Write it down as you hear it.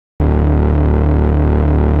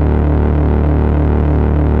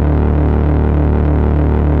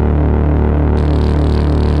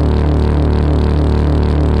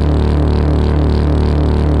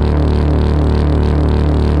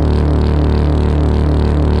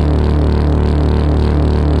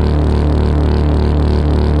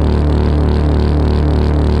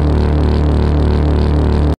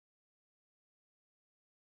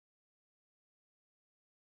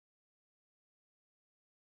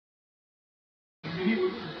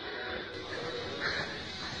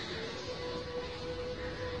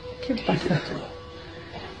¿Qué pasa?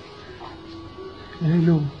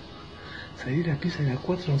 No, salí de la pieza de las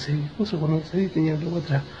 4, no sé, mi esposo cuando salí tenía algo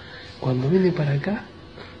atrás. Cuando vine para acá,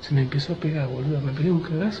 se me empezó a pegar, boludo. Me pegué un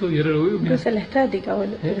cagazo y ahora lo veo. Pero es la estática,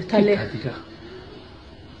 boludo. Pero está ¿Qué lejos. estática?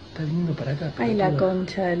 Está viniendo para acá. Ay, la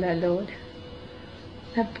concha de la lora.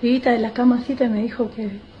 La pibita de la camacita me dijo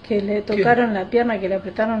que le tocaron la pierna, que le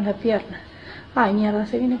apretaron la pierna. Ay, mierda,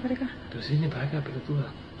 se viene para acá. Pero se viene para acá, pelotuda.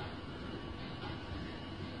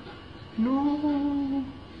 No.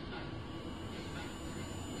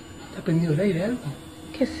 ¿Está prendido el aire algo?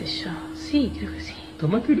 ¿Qué sé yo? Sí, creo que sí.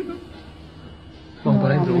 Tomátelo. Vamos No,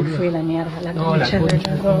 para adentro, me boludo. fui a la mierda, la No, concha la de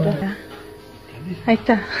concha, la lora. Ahí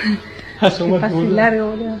está. Que Asomate, pase boludo. largo,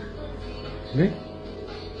 boludo. ¿Ves?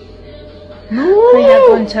 No. Ay, la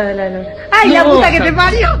concha de la lora. ¡Ay, la No, puta que te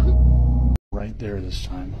parió! Right there this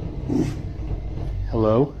time.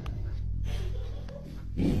 Hello?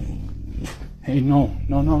 Hey, no.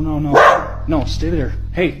 No, stay there.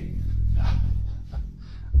 Hey.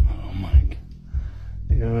 Oh my God.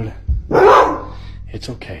 Dude. It's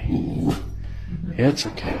okay. It's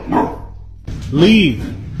okay. Leave.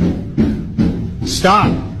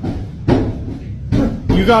 Stop.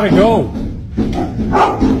 You gotta go.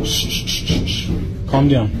 Shh. Calm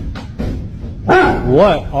down.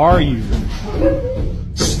 What are you?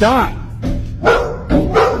 Stop.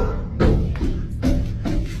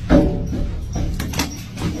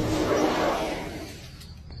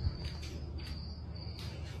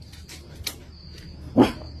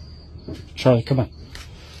 Charlie, come on.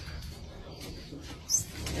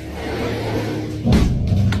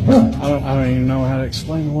 I don't even know how to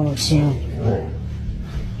explain what I've seen.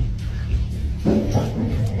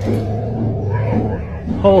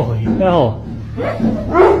 Holy hell.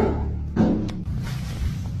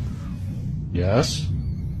 Yes?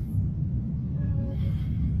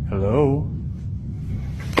 Hello?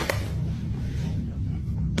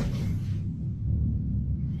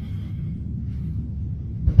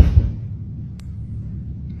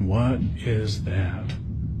 What is that?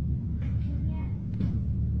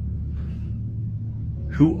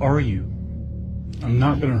 Who are you? I'm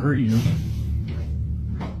not gonna hurt you.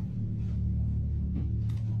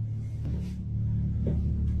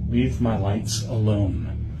 Leave my lights alone.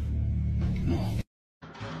 No.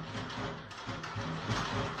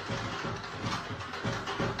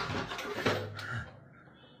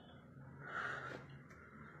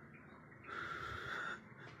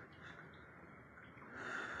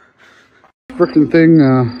 Frickin' thing,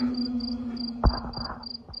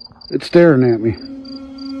 it's staring at me.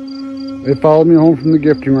 It followed me home from the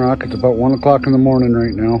gifting rock. It's about 1 o'clock in the morning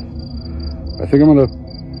right now. I think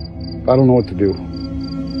I don't know what to do.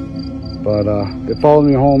 But it followed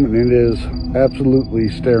me home and it is absolutely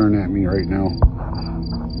staring at me right now.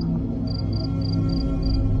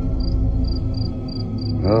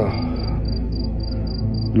 All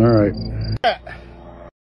right.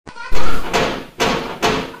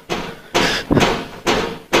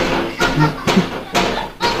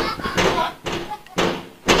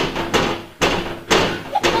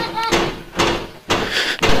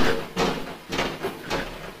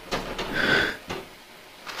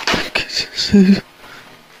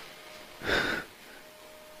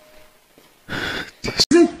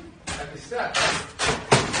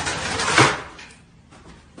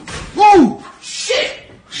 Whoa! Shit!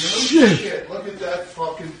 Shit! Look at that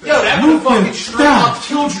fucking thing. Yo, that would fucking straight up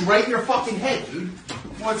killed you right in your fucking head, dude.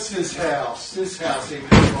 What's this house? This house ain't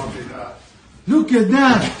been fucking up. Look at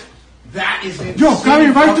that! That is insane. Yo,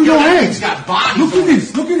 coming right to your head. It's got bodies. Look at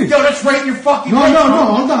this, look at this. Yo, that's right in your fucking No,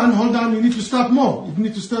 head. hold on. You need to stop more. You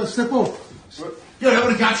need to step off. Yo, that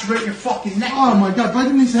would have got you right in your fucking neck. Oh my God, right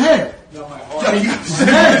in his head. Yo, my heart. Yo, you got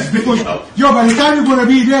Yes, because, by the time you're gonna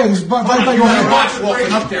be there, it's right by your head. watch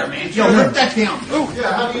walking up there, man. Yo, rip that down. Ooh.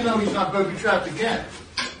 Yeah, how do you know he's not booby trapped again?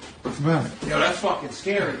 Right. Yo, that's fucking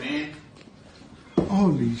scary, man.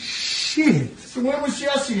 Holy shit. So when was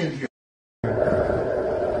Jesse in here?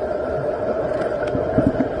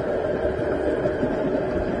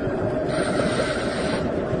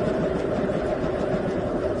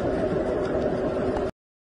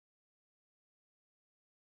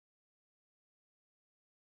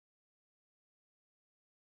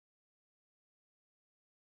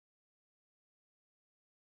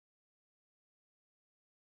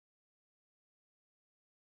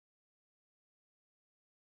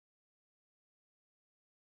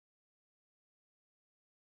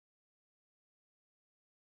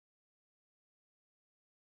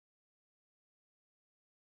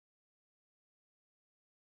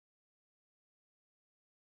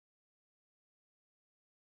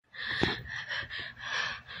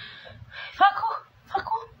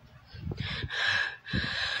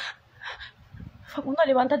 Tronco,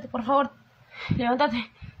 levántate, por favor. Levántate.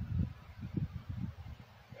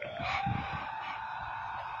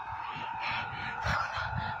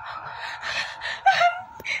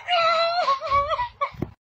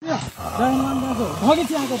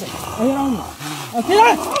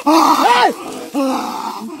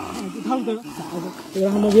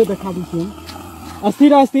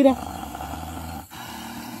 अस्थिर अस्थिर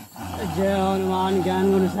जय हनुमान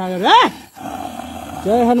ज्ञान गुण सागर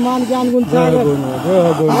जय हनुमान ज्ञान गुण सागर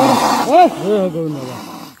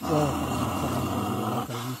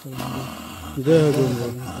जय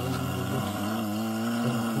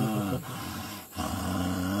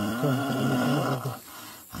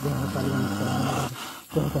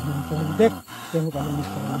देख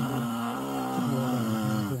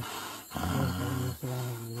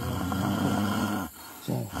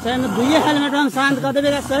सर दुई हेलमेट हम शांत कर देबे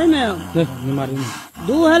सही में नहीं मारी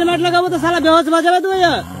दो हेलमेट लगाबो तो साला बेहोश भ जाबे तू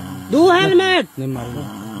दो हेलमेट नहीं मारी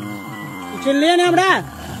चलिए ने हमरा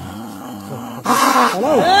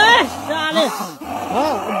हेलो ए साले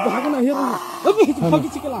हां भाग ना हे अभी भागी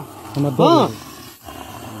चिकला हम हां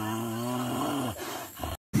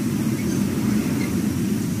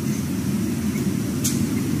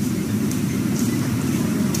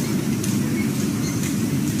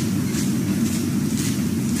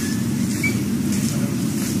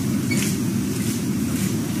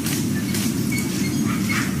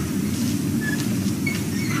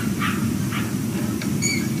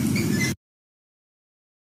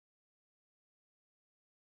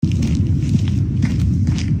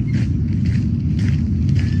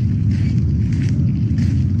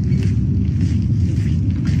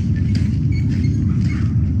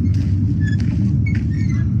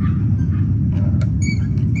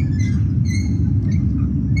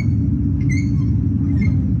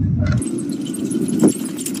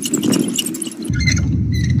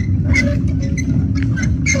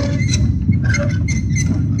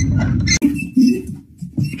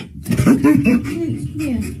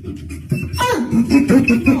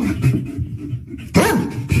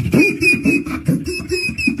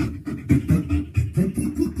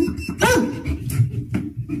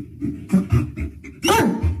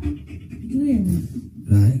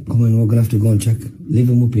Right, come on, we're gonna have to go and check. Leave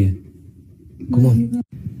him up here. Come on.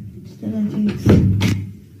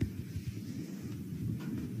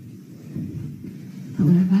 I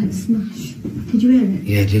want a right smash. Did you hear it?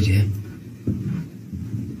 Yeah, I did, yeah.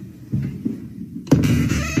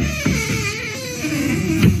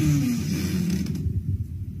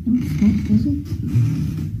 Was it?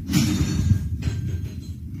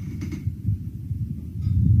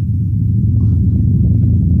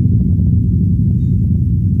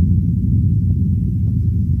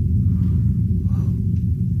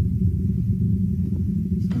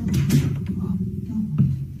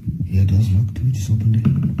 Yeah, it does. Look, dude, just opened it.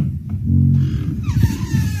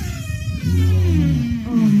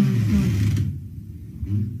 Oh my god.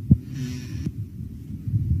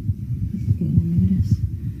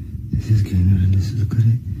 This is getting out of this. Look at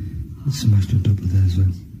it. It's smashed on top of that as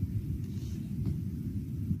well.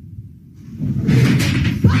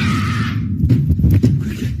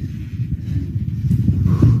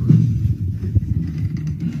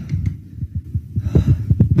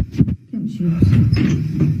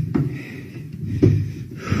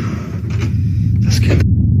 That scared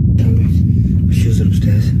the out of me. My shoes are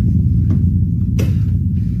upstairs.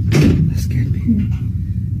 That scared me.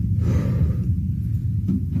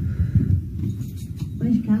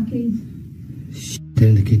 Where's your car keys? They're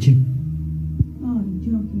in the kitchen. Oh,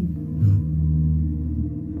 you're joking. No.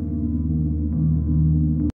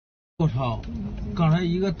 我操！刚才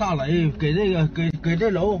一个大雷给这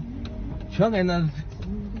楼全给那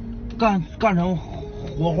干成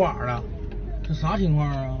火花了，这啥情况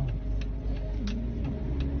啊？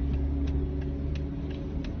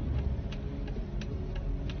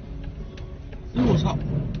哎呦我操！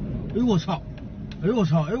哎呦我操！哎呦我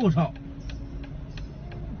操！哎呦我操！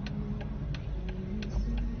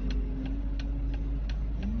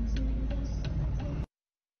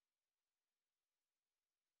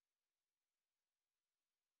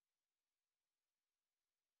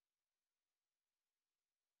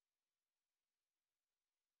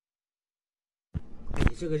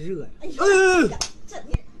这个热呀！哎呦，这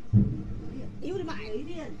你，哎呦我的妈呀！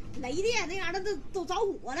雷的那样的都着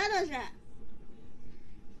火了，这是。哎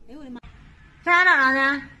呦我的妈！在哪儿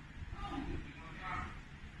呢？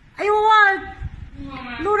哎呦我，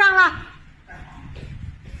路上了。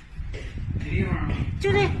地方？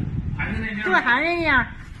就这，还是那样？对，还是那样。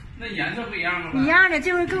那颜色不一样了吧？一样的，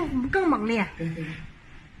这回更猛烈。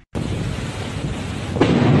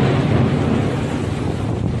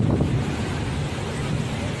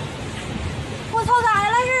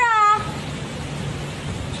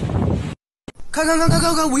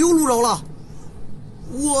看，我又录着了！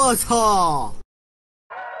我操！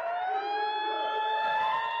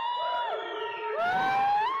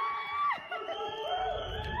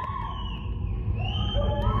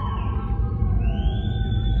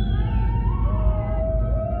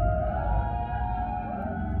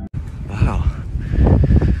 Wow,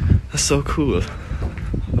 that's so cool.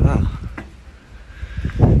 Wow.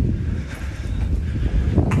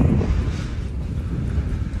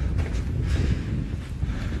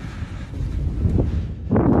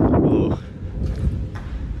 Whoa.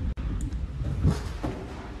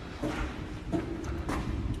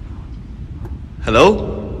 Hello?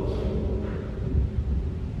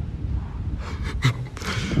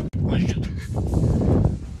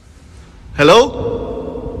 Hello?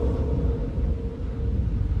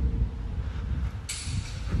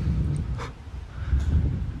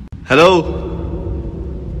 Hello?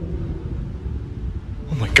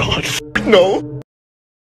 Oh my god, no!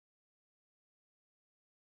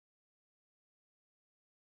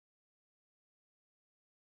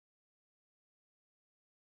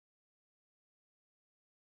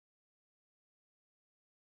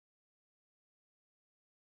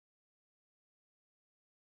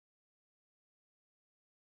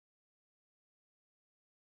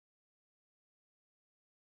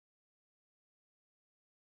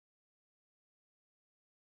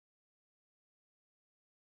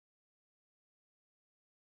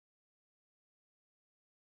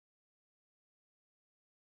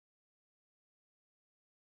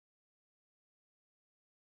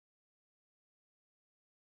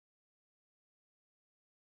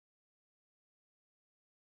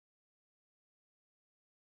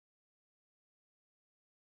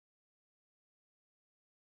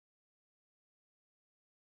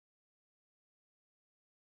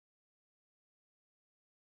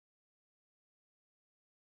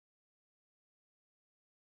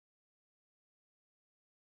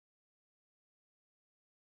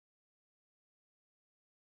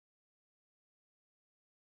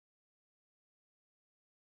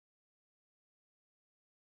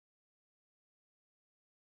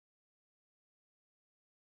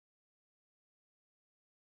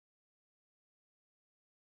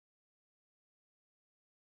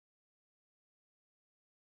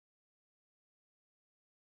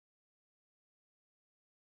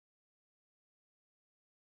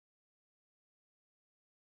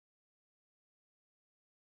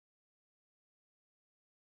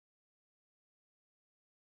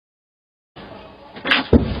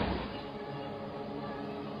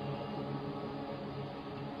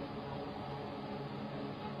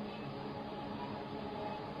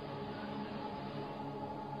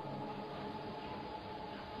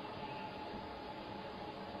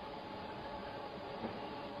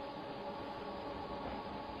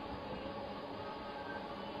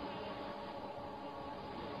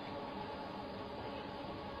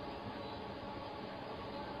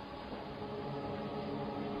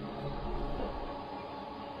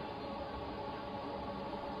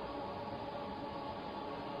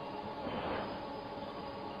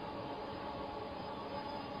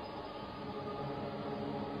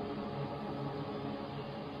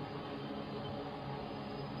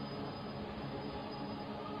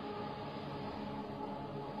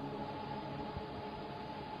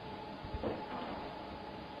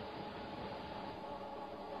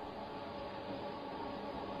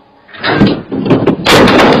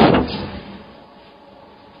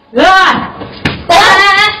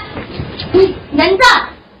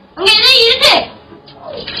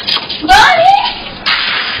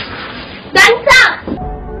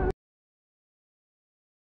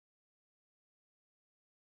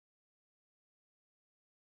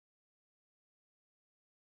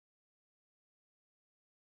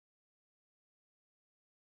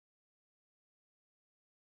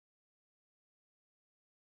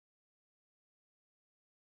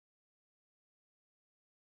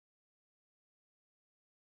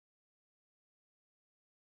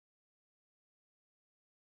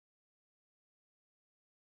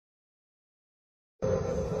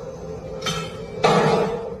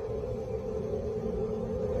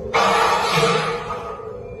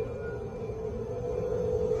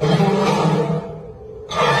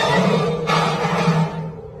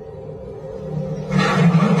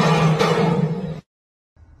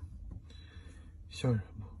吓人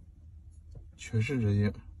吗？全是人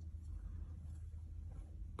影，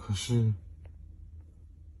可是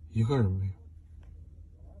一个人没有。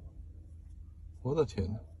我的天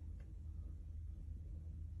哪！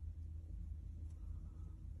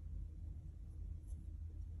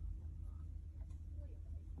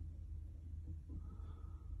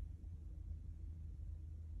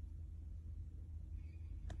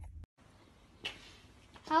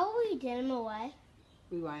 get him away?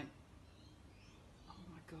 We won't. Oh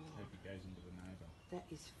my god. Hope he goes into the neighbour. That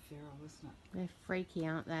is feral, isn't it? They're freaky,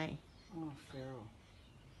 aren't they? Oh, feral.